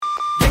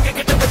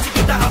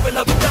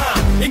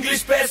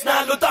English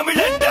பேசினாலும்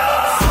தமிழண்டா.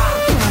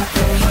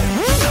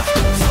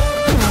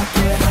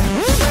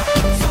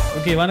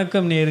 Okay,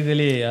 வணக்கம்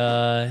நேயர்களே.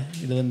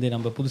 இது வந்து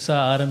நம்ம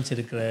புதுசாக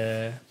ஆரம்பிச்சிருக்கிற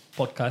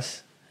பாட்காஸ்ட்,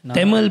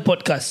 தமிழ்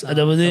பாட்காஸ்ட்.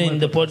 அதாவது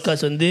இந்த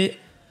பாட்காஸ்ட் வந்து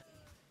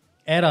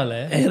ஏரால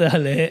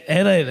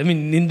ஐ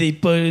மீன் இந்த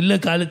இப்போ உள்ள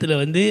காலத்தில்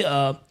வந்து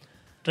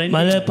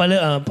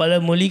பல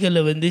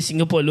மொழிகளில் வந்து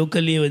சிங்கப்பூர்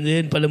லோக்கல்லே வந்து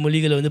பல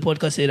மொழிகளில் வந்து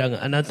பாட்காஸ்ட் செய்கிறாங்க.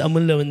 ஆனால்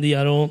தமிழில் வந்து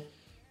யாரும்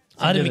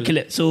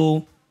ஆரம்பிக்கல. ஸோ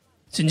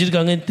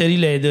செஞ்சுருக்காங்கன்னு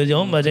தெரியல எது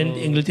வரையும், பட்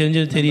எங்களுக்கு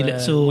தெரிஞ்சது தெரியல.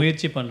 ஸோ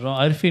முயற்சி பண்ணுறோம்.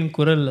 அர்ஃபின்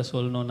குரலில்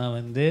சொல்லணுன்னா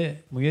வந்து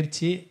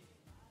முயற்சி,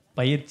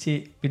 பயிற்சி,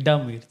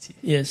 விடாமுயற்சி.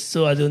 எஸ். ஸோ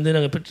அது வந்து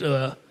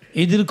நாங்கள்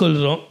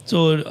எதிர்கொள்கிறோம். ஸோ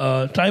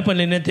ட்ரை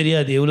பண்ணலைன்னா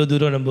தெரியாது எவ்வளோ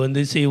தூரம் நம்ம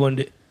வந்து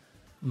செய்வோண்டு.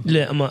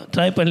 இல்லை, ஆமாம்,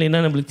 ட்ரை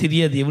பண்ணலைன்னா நம்மளுக்கு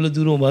தெரியாது எவ்வளோ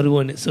தூரம்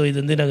வருவோன்னு. ஸோ இது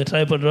வந்து நாங்கள்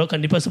ட்ரை பண்ணுறோம்.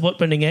 கண்டிப்பாக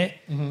சப்போர்ட் பண்ணுங்க,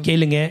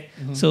 கேளுங்க.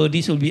 So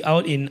this will be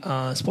out in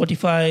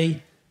Spotify.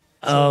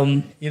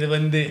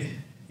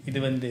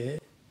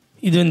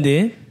 இது வந்து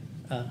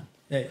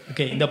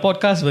ஓகே, இந்த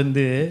பாட்காஸ்ட்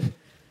வந்து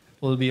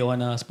will be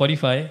on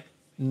Spotify.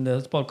 இந்த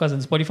பாட்காஸ்ட்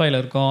வந்து ஸ்பாட்டிஃபைல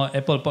இருக்கும்,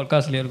 ஆப்பிள்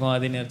பாட்காஸ்ட்லேயும் இருக்கும்,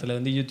 அதே நேரத்தில்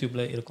வந்து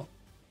யூடியூப்பில் இருக்கும்.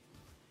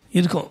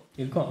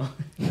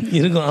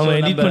 அவன்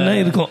எடிட்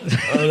பண்ணால் இருக்கும்,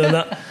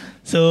 அவ்வளோதான்.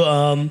 ஸோ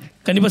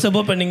கண்டிப்பாக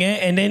சப்போர்ட் பண்ணுங்க.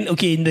 அண்ட் தென்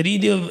ஓகே, இந்த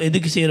வீடியோ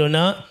எதுக்கு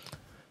செய்கிறோன்னா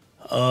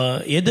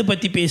எதை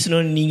பற்றி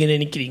பேசணும்னு நீங்கள்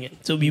நினைக்கிறீங்க.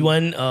 So we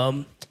one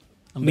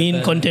main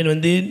content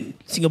வந்து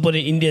சிங்கப்பூர்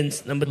இந்தியன்ஸ்,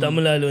 நம்ம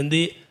தமிழ்நாடு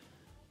வந்து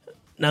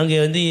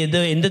நாங்கள் வந்து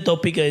எந்த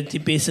டாப்பிக்கை வச்சு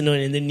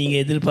பேசணும்னு வந்து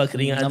நீங்கள்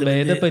எதிர்பார்க்குறீங்க. நம்ம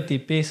எதை பற்றி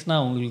பேசினா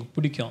உங்களுக்கு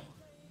பிடிக்கும்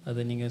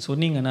அதை நீங்கள்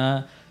சொன்னீங்கன்னா,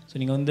 ஸோ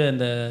நீங்கள் வந்து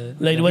அந்த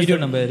வீடியோ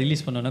நம்ம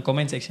ரிலீஸ் பண்ணோன்னா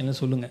கமெண்ட் செக்ஷனில்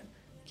சொல்லுங்கள்.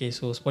 ஓகே,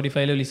 ஸோ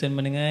ஸ்பாட்டிஃபைல லிசன்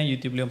பண்ணுங்கள்,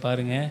 யூடியூப்லேயும்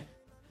பாருங்கள்.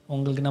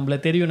 உங்களுக்கு நம்மள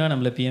தெரியும்னா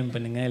நம்மளை பிஎம்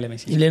பண்ணுங்கள், இல்லை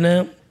மெசேஜ். இல்லைன்னா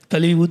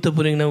கழுவி ஊற்ற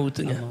போகிறீங்கன்னா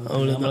ஊற்றுங்க,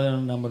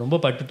 அவ்வளோதான். நம்ம ரொம்ப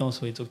பட்டுட்டோம்.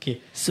 So it's okay.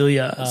 So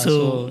yeah, so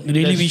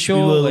really show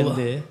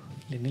வந்து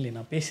இல்லை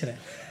நான் பேசுகிறேன்.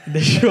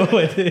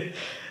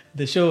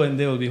 The show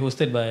வந்து will be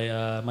hosted by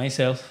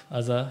myself,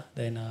 Azza,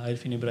 then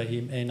Arfin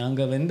Ibrahim.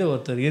 அங்கே வந்து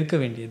ஒருத்தர் இருக்க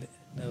வேண்டியது,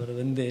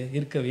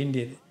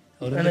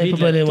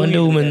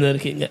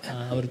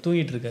 அவர்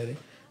தூங்கிட்டு இருக்காரு.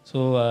 ஸோ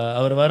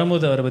அவர்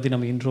வரும்போது அவரை பற்றி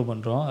நம்ம இன்ட்ரோ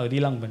பண்ணுறோம். அவர்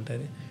ரீலாங்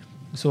பண்ணிட்டாரு.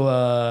 ஸோ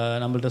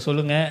நம்மள்ட்ட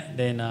சொல்லுங்கள்.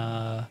 தென்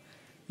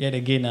yet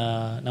again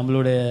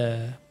நம்மளோட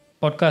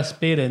பாட்காஸ்ட்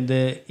பேர் வந்து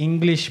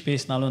இங்கிலீஷ்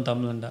பேசினாலும்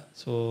தமிழ்ண்டா.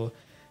 ஸோ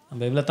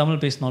நம்ம எவ்வளோ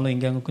தமிழ் பேசினாலும்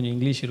இங்கே அங்கே கொஞ்சம்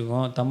இங்கிலீஷ்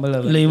இருக்கும்,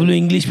 தமிழில் எவ்வளோ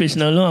இங்கிலீஷ்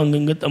பேசினாலும்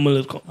அங்கங்கே தமிழ்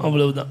இருக்கும்,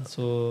 அவ்வளவுதான்.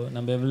 ஸோ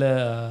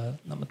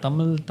நம்ம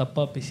தமிழ்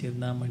தப்பாக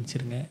பேசியிருந்தா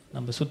மன்னிச்சிருங்க.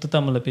 நம்ம சுத்த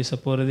தமிழில் பேச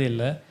போகிறதே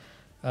இல்லை.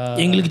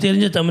 எங்களுக்கு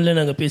தெரிஞ்ச தமிழில்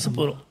நாங்கள் பேச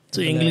போகிறோம். ஸோ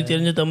எங்களுக்கு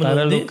தெரிஞ்ச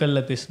தமிழ்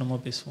லோக்கலில் பேசணுமோ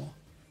பேசுவோம்.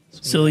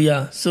 So yeah,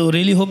 so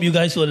really hope you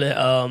guys will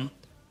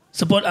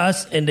support us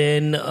and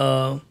then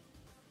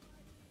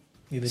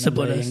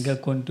support us. எங்கே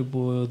கொண்டு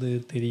போகுது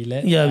தெரியல.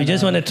 Yeah, we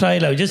just want to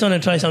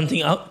try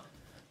something out.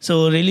 So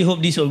really hope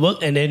this will work,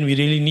 and then we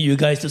really need you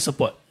guys to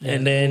support. Yeah.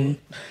 And then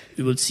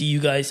we will see you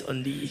guys on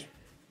the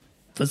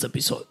first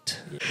episode.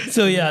 Yeah.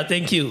 So yeah,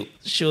 thank you.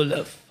 Show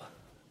love.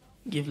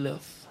 Give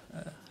love.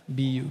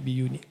 Be you. Be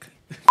unique.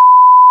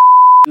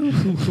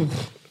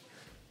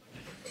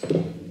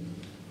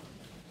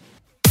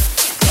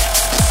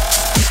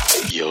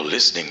 You're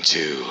listening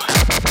to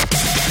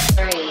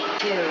 3,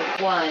 2,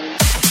 1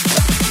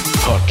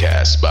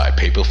 podcast by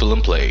Paper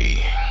Film Play.